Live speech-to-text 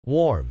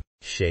Warm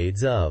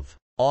shades of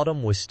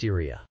autumn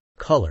wisteria.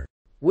 Color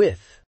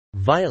with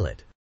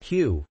violet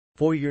hue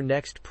for your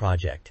next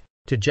project.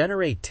 To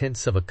generate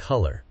tints of a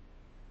color,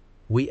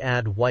 we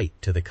add white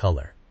to the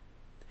color.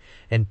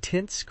 And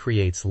tints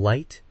creates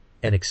light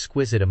and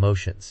exquisite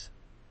emotions.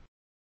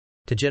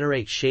 To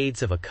generate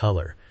shades of a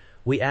color,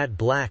 we add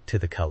black to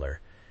the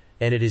color,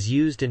 and it is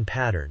used in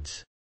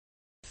patterns.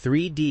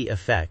 3D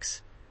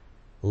effects,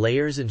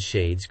 layers and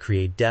shades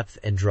create depth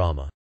and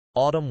drama.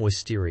 Autumn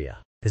wisteria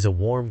is a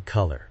warm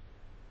color,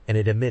 and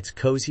it emits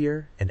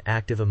cozier and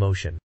active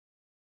emotion.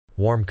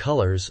 Warm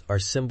colors are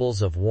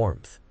symbols of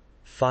warmth,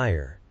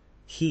 fire,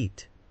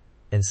 heat,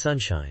 and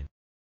sunshine.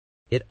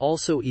 It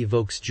also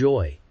evokes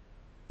joy,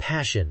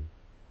 passion,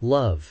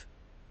 love,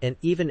 and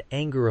even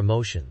anger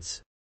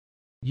emotions.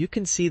 You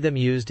can see them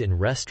used in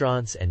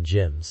restaurants and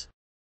gyms.